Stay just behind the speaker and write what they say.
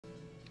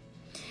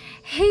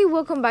Hey,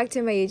 welcome back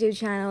to my YouTube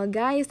channel,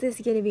 guys. This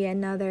is gonna be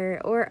another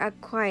or a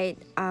quite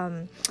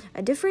a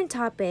different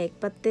topic,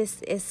 but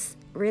this is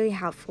really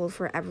helpful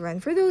for everyone,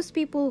 for those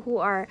people who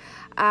are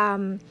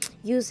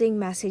using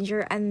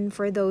Messenger, and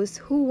for those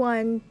who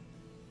want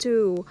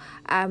to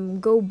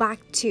go back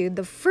to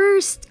the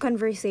first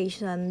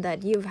conversation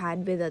that you've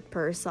had with that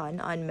person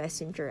on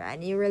Messenger,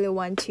 and you really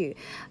want to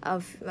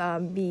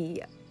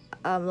be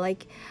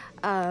like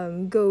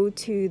go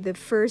to the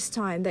first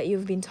time that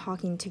you've been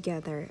talking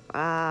together.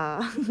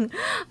 All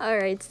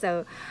right,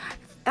 so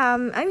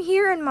I'm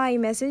here on my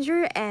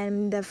Messenger,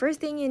 and the first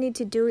thing you need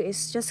to do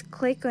is just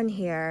click on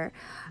here.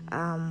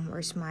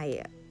 Where's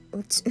my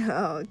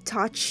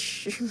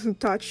touch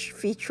touch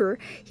feature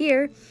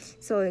here?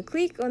 So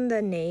click on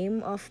the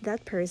name of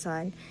that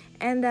person,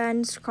 and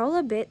then scroll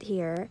a bit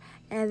here,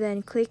 and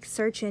then click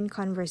search in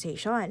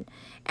conversation,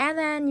 and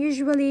then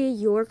usually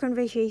your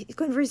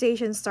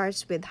conversation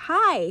starts with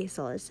hi,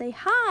 so let's say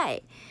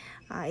hi.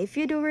 If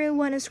you don't really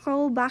want to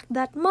scroll back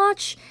that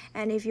much,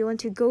 and if you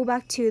want to go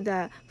back to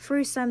the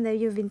first time that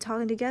you've been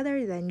talking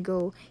together, then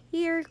go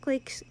here,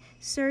 click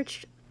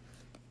search,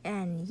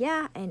 and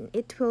yeah, and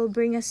it will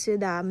bring us to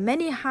the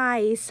many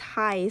highs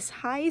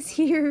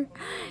here.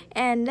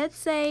 And let's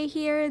say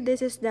here,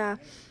 this is the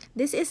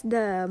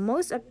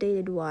most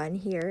updated one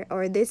here,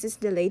 or this is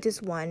the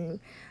latest one,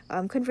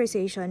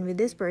 conversation with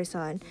this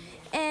person.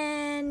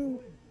 And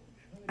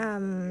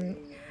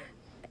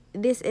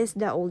this is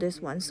the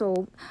oldest one.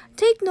 So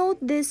take note,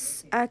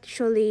 this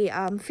actually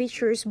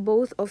features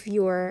both of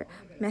your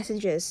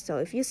messages. So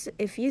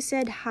if you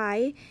said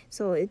hi,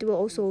 so it will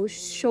also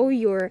show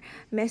your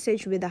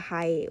message with a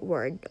hi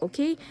word.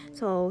 Okay,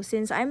 so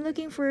since I'm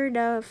looking for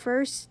the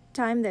first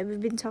time that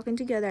we've been talking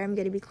together, I'm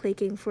gonna be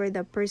clicking for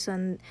the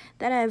person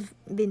that I've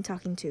been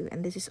talking to,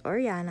 and this is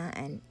Oriana,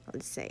 and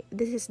let's say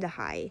this is the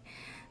hi.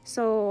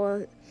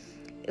 So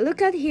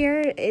look at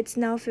here, it's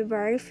now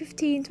February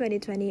 15,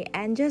 2020,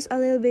 and just a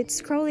little bit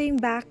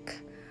scrolling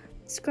back,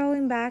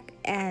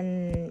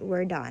 and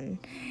we're done.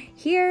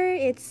 Here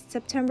it's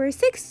September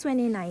 6,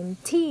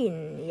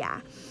 2019.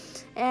 Yeah.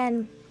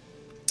 And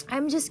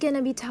I'm just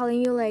gonna be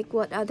telling you like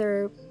what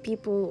other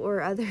people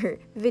or other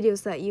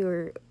videos that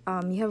you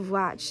have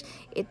watched.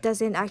 It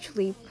doesn't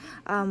actually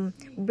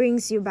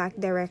brings you back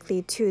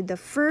directly to the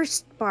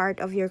first part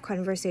of your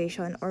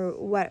conversation, or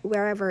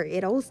wherever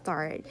it all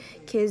started,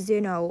 because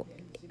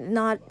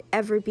not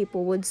every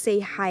people would say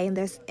hi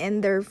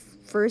in their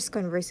first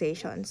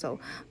conversation. So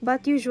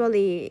but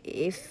usually,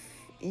 if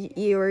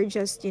you're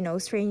just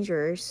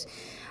strangers,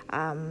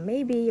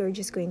 maybe you're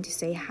just going to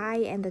say hi,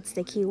 and that's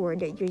the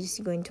keyword that you're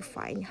just going to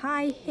find.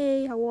 Hi,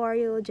 hey, how are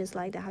you, just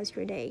like the how's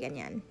your day,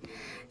 ganyan.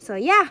 So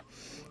yeah,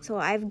 so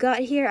I've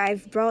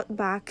brought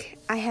back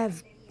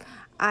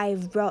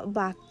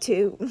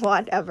to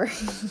whatever.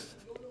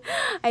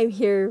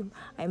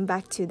 I'm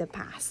back to the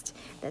past.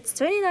 That's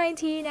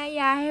 2019, and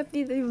yeah, I hope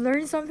you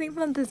learned something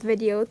from this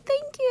video.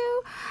 Thank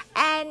you.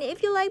 And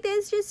if you like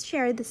this, just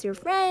share this with your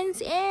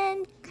friends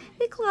and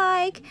click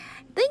like.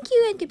 Thank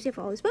you, and keep safe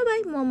always. Bye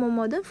bye.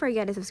 Mo. Don't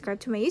forget to subscribe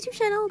to my YouTube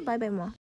channel. Bye bye, Mo.